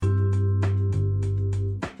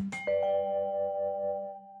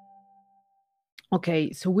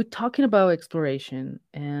Okay, so we're talking about exploration,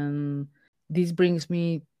 and this brings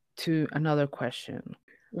me to another question.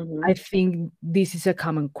 Hmm. I think this is a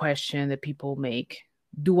common question that people make.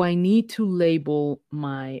 Do I need to label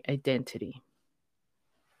my identity?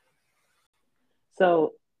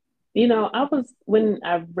 So, when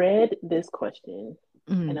I read this question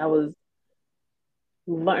and Mm, I was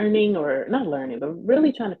learning, or not learning, but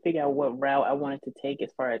really trying to figure out what route I wanted to take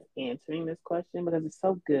as far as answering this question because it's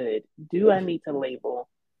so good. Do I need to label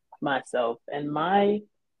myself? And my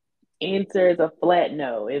answer is a flat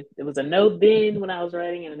no. It was a no then when I was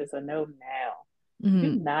writing, and it's a no now. You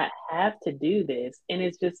do mm, not have to do this. And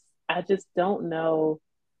I just don't know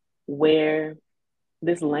where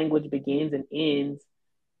this language begins and ends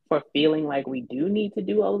for feeling like we do need to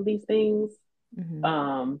do all of these things. mhm,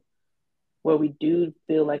 Um, where we do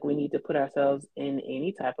feel like we need to put ourselves in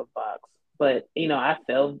any type of box. But I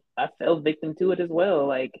fell victim to it as well.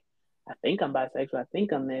 Like I think I'm bisexual. I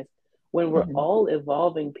think I'm this. When we're mhm. all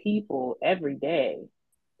evolving people every day,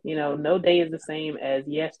 no day is the same as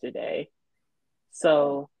yesterday.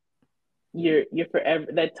 So you're forever.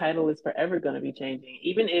 That title is forever going to be changing.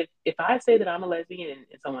 Even if I say that I'm a lesbian and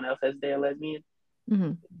someone else says they're a lesbian,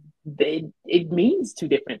 Mhm. it means two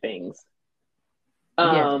different things.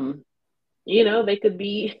 Yes. Um,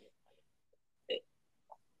 they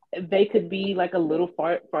could be like a little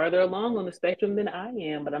farther along on the spectrum than I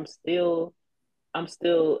am, but I still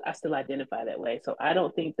identify that way. So I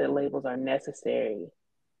don't think that labels are necessary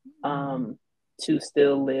Mhm. um to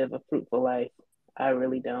still live a fruitful life. I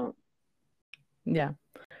really don't. Yeah.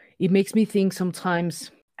 It makes me think sometimes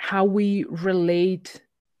how we relate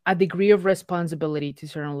a degree of responsibility to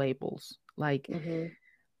certain labels. Like, Mhm.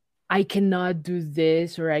 I cannot do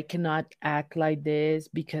this or I cannot act like this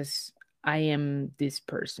because I am this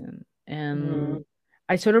person. And Mhm.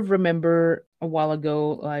 I sort of remember a while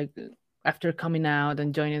ago, like after coming out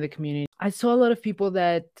and joining the community, I saw a lot of people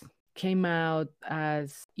that came out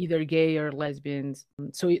as either gay or lesbians.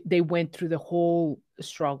 So they went through the whole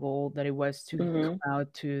struggle that it was to Mhm. come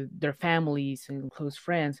out to their families and close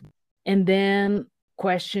friends. And then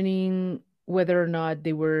questioning whether or not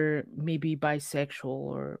they were maybe bisexual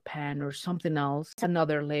or pan or something else,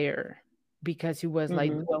 another layer, because it was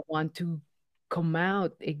like, Mhm. do I want to come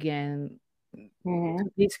out again to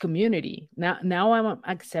Mhm. this community? Now I'm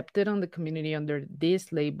accepted on the community under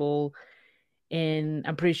this label, and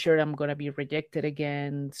I'm pretty sure I'm gonna be rejected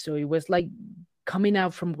again. So it was like coming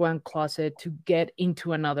out from one closet to get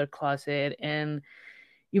into another closet, and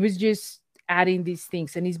it was just adding these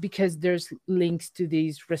things, and it's because there's links to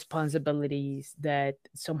these responsibilities that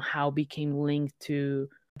somehow became linked to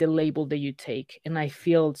the label that you take, and I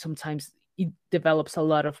feel sometimes it develops a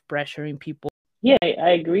lot of pressure in people. Yeah,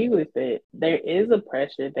 I agree with it. There is a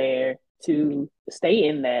pressure there to stay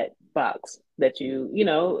in that box that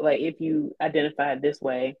like if you identify this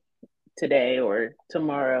way today or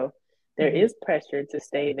tomorrow, there Mhm. is pressure to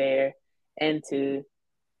stay there and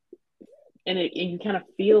and you kind of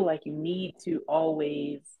feel like you need to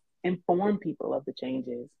always inform people of the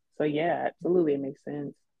changes. So yeah, absolutely, it makes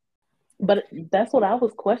sense. But that's what I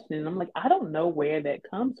was questioning. I'm like, I don't know where that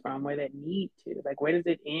comes from, where that need to, like, where does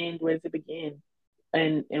it end? Where does it begin?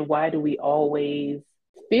 And why do we always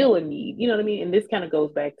feel a need? You know what I mean? And this kind of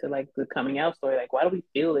goes back to like the coming out story. Like, why do we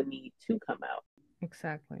feel a need to come out?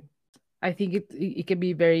 Exactly. I think it can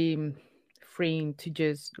be very freeing to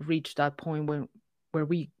just reach that point where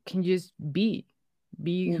we can just be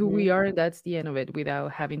who we Mm-hmm. are, and that's the end of it,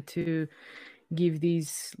 without having to give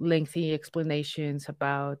these lengthy explanations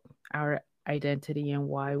about our identity and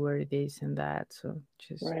why we're this and that. So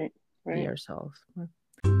just Right. be Right. ourselves.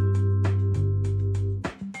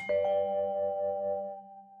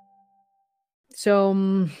 So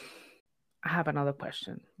I have another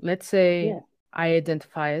question. Let's say Yeah. I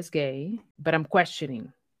identify as gay, but I'm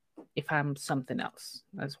questioning if I'm something else,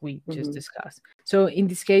 as we just Mm-hmm. discussed. So in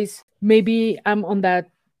this case, maybe I'm on that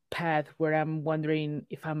path where I'm wondering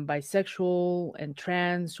if I'm bisexual and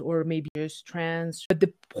trans, or maybe just trans. But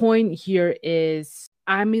the point here is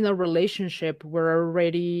I'm in a relationship where I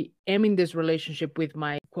already am in this relationship with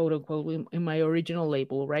my quote unquote in my original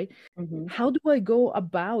label, right? Mm-hmm. How do I go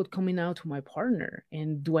about coming out to my partner?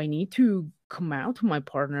 And do I need to come out to my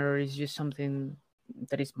partner, or is just something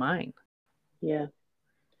that is mine? Yeah.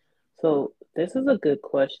 So this is a good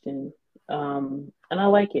question. And I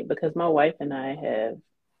like it because my wife and I have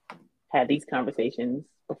had these conversations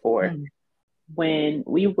before. Mm, When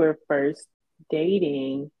we were first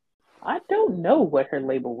dating, I don't know what her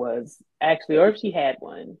label was actually, or if she had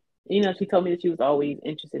one. She told me that she was always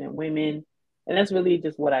interested in women, and that's really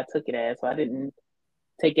just what I took it as. So I didn't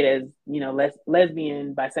take it as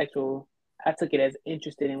lesbian, bisexual. I took it as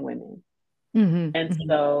interested in women. Mm-hmm. And Mm-hmm.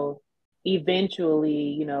 so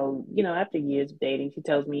eventually, after years of dating, she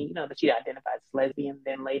tells me, that she identifies as lesbian.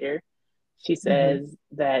 Then later, she Mm-hmm. says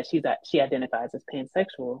that she identifies as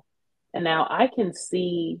pansexual. And now I can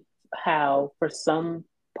see how for some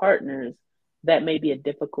partners that may be a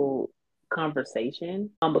difficult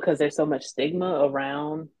conversation, because there's so much stigma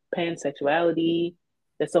around pansexuality.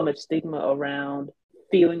 There's so much stigma around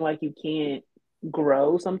feeling like you can't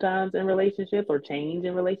grow sometimes in relationships or change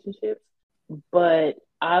in relationships. But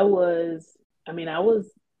I was,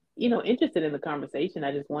 interested in the conversation.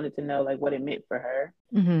 I just wanted to know like what it meant for her.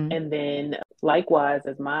 Mm-hmm. And then likewise,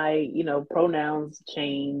 as my, pronouns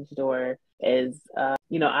changed, or as,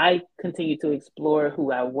 I continued to explore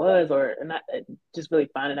who I was, or not just really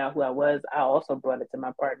finding out who I was, I also brought it to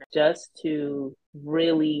my partner just to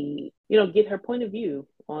really, get her point of view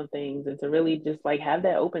on things, and to really just like have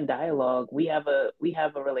that open dialogue. We have a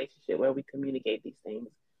relationship where we communicate these things,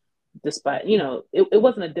 despite, it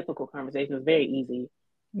wasn't a difficult conversation. It was very easy,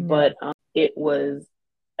 Yeah. but it was,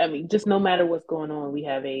 I mean, just no matter what's going on, we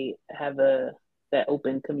have a that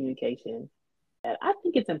open communication. And I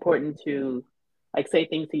think it's important to like say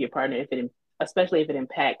things to your partner especially if it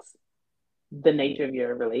impacts the nature of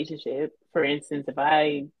your relationship. For instance, if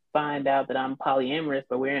I find out that I'm polyamorous,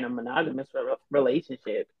 but we're in a monogamous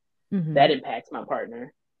relationship, Mm-hmm. that impacts my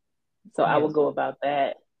partner. So I would Yes. go about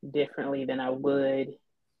that differently than I would.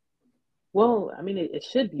 Well, I mean, it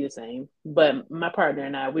should be the same, but my partner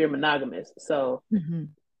and I, we're monogamous. So, Mm-hmm.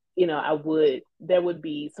 there would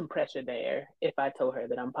be some pressure there if I told her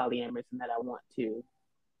that I'm polyamorous and that I want to,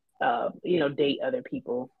 date other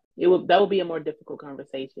people. That would be a more difficult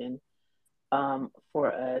conversation,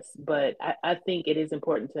 for us. But I think it is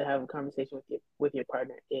important to have a conversation with your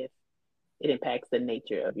partner if it impacts the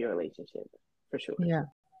nature of your relationship, for sure. Yeah.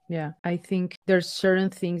 Yeah. I think there's certain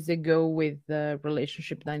things that go with the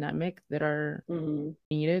relationship dynamic that are Mm-hmm.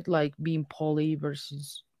 needed, like being poly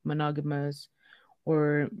versus monogamous,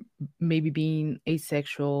 or maybe being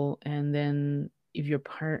asexual. And then if your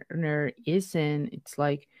partner isn't, it's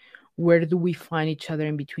like, where do we find each other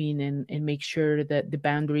in between, and make sure that the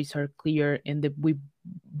boundaries are clear, and that we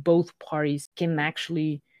both parties can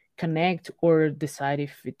actually connect or decide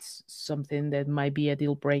if it's something that might be a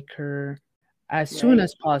deal breaker as soon Right.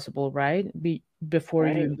 as possible, right? Before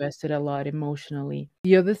you Right. invested a lot emotionally.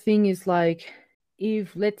 The other thing is like,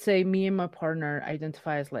 if let's say me and my partner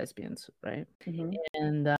identify as lesbians, right? Mm-hmm.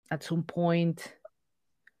 And at some point,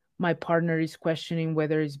 my partner is questioning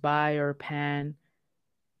whether it's bi or pan,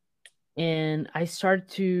 and I start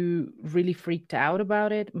to really freaked out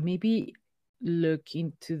about it. Maybe look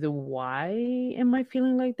into the why am I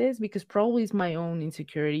feeling like this, because probably it's my own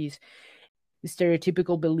insecurities,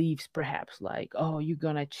 stereotypical beliefs, perhaps, like, oh, you're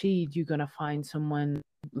gonna cheat, you're gonna find someone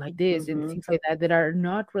like this, and Mm-hmm. things like that that are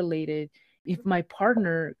not related. If my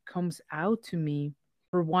partner comes out to me,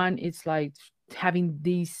 for one, it's like having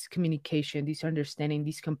this communication, this understanding,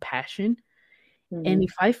 this compassion. And Mm-hmm.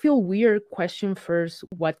 if I feel weird, question first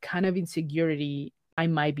what kind of insecurity I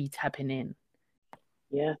might be tapping in.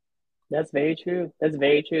 Yeah. That's very true. That's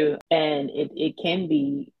very true. And it can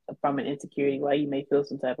be from an insecurity why you may feel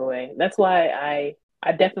some type of way. That's why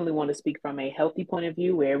I definitely want to speak from a healthy point of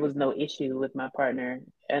view where it was no issue with my partner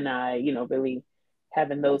and I, really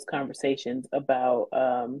having those conversations about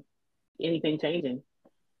anything changing,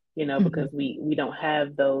 Mhm. because we don't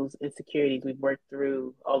have those insecurities. We've worked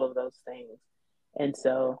through all of those things. And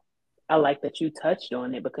so I like that you touched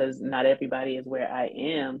on it because not everybody is where I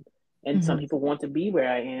am. And some Mhm. people want to be where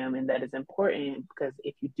I am. And that is important because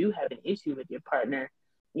if you do have an issue with your partner,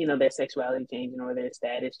 their sexuality changing or their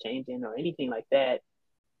status changing or anything like that,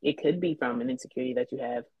 it could be from an insecurity that you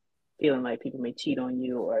have, feeling like people may cheat on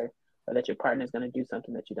you or that your partner is going to do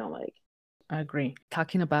something that you don't like. I agree.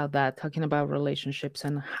 Talking about that, talking about relationships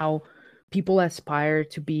and how people aspire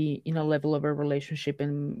to be in a level of a relationship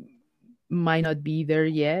and might not be there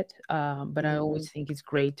yet. But I Mm-hmm. always think it's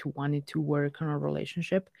great to want it to work on a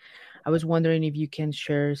relationship. I was wondering if you can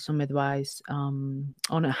share some advice on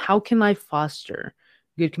how can I foster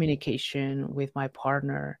good communication with my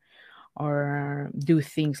partner, or do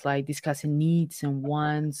things like discussing needs and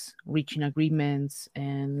wants, reaching agreements,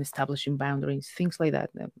 and establishing boundaries, things like that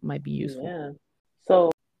that might be useful. Yeah.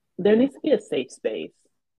 So there needs to be a safe space.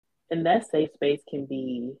 And that safe space can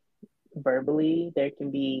be verbally. There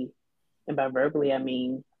can be, and by verbally, I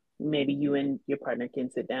mean maybe you and your partner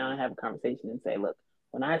can sit down and have a conversation and say, look,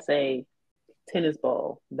 when I say tennis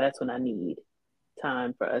ball, that's when I need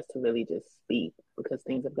time for us to really just speak because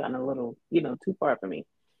things have gotten a little, too far for me.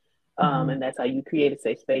 Hmm. And that's how you create a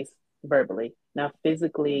safe space. verbally. Now,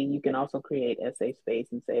 physically, you can also create a safe space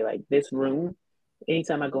and say, like, this room,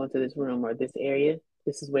 anytime I go into this room or this area,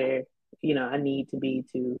 this is where, I need to be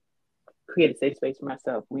to create a safe space for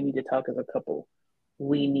myself. We need to talk as a couple.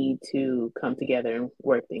 We need to come together and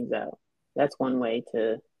work things out. That's one way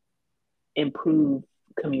to improve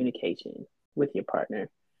communication with your partner.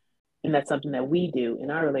 And that's something that we do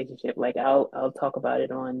in our relationship. Like I'll talk about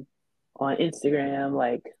it on Instagram,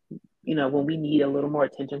 like, when we need a little more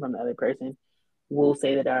attention from the other person, we'll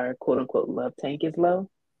say that our quote unquote love tank is low.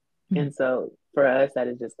 Mm. And so for us, that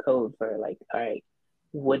is just code for like, all right,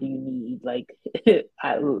 what do you need? Like, let's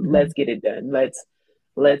Mhm. get it done.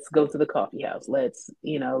 Let's go to the coffee house. Let's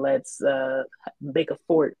make a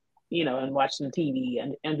fort, and watch some TV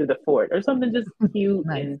and under the fort or something just cute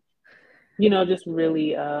Nice. and just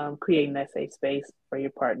really creating that safe space for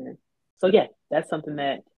your partner. So yeah, that's something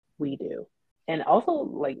that we do. And also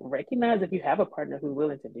like recognize if you have a partner who's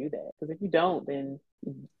willing to do that. Because if you don't, then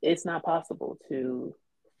it's not possible to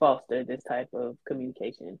foster this type of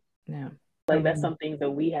communication. Yeah. Like that's Totally. some things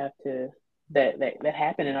that we have to that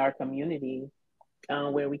happen in our community,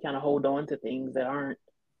 where we kind of hold on to things that aren't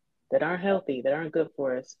healthy, that aren't good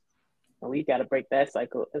for us. And we've got to break that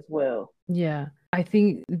cycle as well. Yeah. I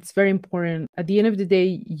think it's very important. At the end of the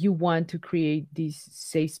day, you want to create this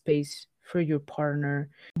safe space for your partner,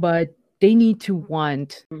 but they need to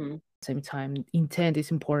want Hmm. same time. Intent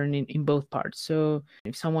is important in both parts. So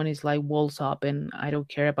if someone is like walls up and I don't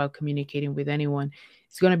care about communicating with anyone,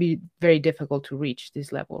 it's going to be very difficult to reach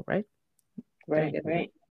this level, right? Very Right, difficult.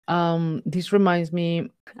 right. This reminds me,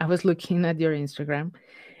 I was looking at your Instagram,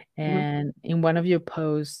 Hmm. and in one of your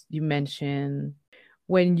posts you mentioned,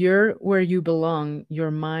 when you're where you belong,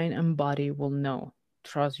 your mind and body will know.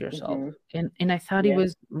 Trust yourself. Hmm. And I thought it Yeah.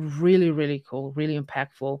 was really, really cool, really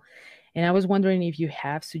impactful. And I was wondering if you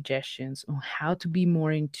have suggestions on how to be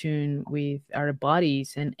more in tune with our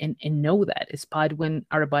bodies and know that, despite when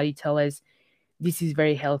our body tell us this is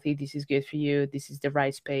very healthy, this is good for you, this is the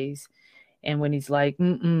right space, and when it's like,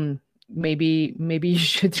 maybe you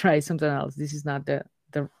should try something else. This is not the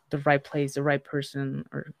right place, the right person,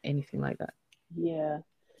 or anything like that. Yeah.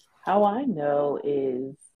 How I know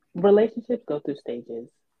is relationships go through stages.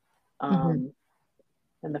 Hmm. Um,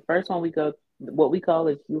 and the first one we go, what we call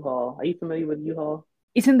is U-Haul. Are you familiar with U-Haul?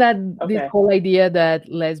 Isn't that this Okay. whole idea that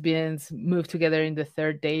lesbians move together in the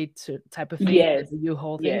third date type of thing, Yes. like the you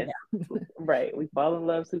whole thing? Yes. Yeah. Right. We fall in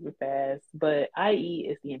love super fast, but i.e.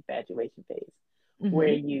 is the infatuation phase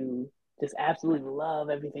where Hmm. you just absolutely love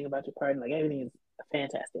everything about your partner. Like everything is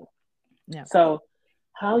fantastic. Yeah. So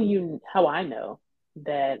how I know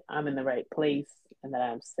that I'm in the right place and that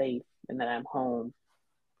I'm safe and that I'm home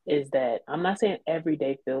is that I'm not saying every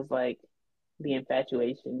day feels like the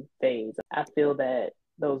infatuation phase. I feel that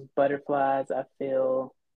those butterflies, I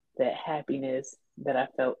feel that happiness that I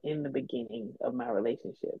felt in the beginning of my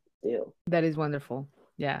relationship still. That is wonderful.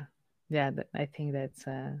 Yeah. Yeah. I think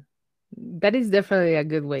that is definitely a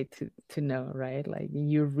good way to know, right? Like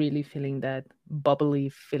you're really feeling that bubbly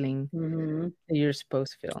feeling Mm-hmm. that you're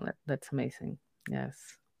supposed to feel. That's amazing. Yes.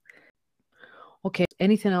 Okay.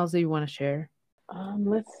 Anything else that you want to share?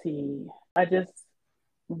 Let's see. I just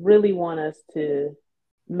really want us to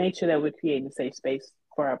make sure that we're creating a safe space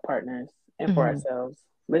for our partners and for Hmm. ourselves.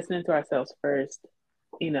 Listening to ourselves first,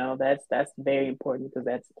 that's very important because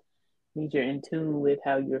that's means you're in tune with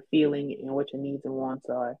how you're feeling and what your needs and wants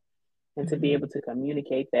are, and to be Hmm. able to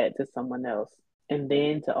communicate that to someone else. And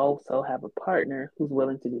then to also have a partner who's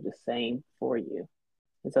willing to do the same for you.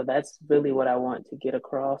 And so that's really what I want to get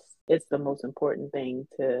across. It's the most important thing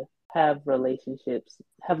to have relationships,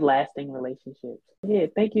 have lasting relationships. Yeah,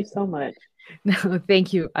 thank you so much. No,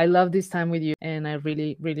 thank you. I love this time with you, and I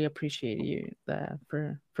really, really appreciate you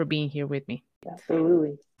for being here with me.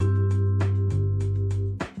 Absolutely.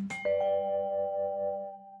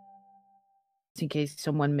 In case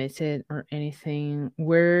someone missed it or anything,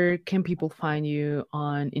 where can people find you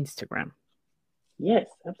on Instagram? Yes,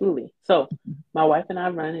 absolutely. So my wife and I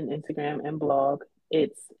run an Instagram and blog.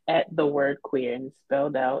 It's at the word queer and it's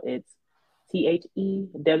spelled out. It's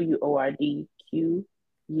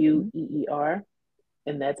THEWORDQUEER.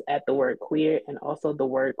 And that's at the word queer and also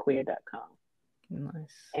thewordqueer.com.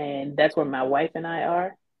 Nice. And that's where my wife and I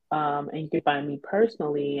are. And you can find me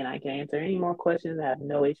personally, and I can answer any more questions. I have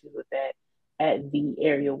no issues with that at the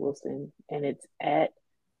Ariel Wilson, and it's at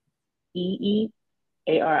EEARIELWILSON.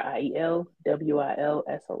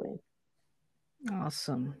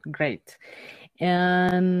 Awesome. Great.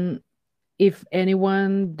 And if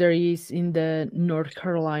anyone there is in the North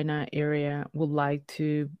Carolina area would like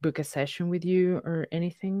to book a session with you or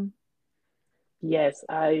anything. Yes,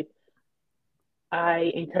 I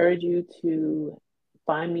I encourage you to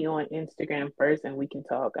find me on Instagram first and we can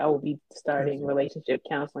talk. I will be starting Perfect. relationship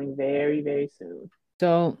counseling very, very soon.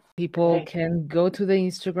 So people Okay. can go to the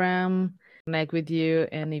Instagram, connect with you,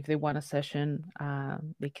 and if they want a session,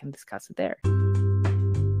 they can discuss it there.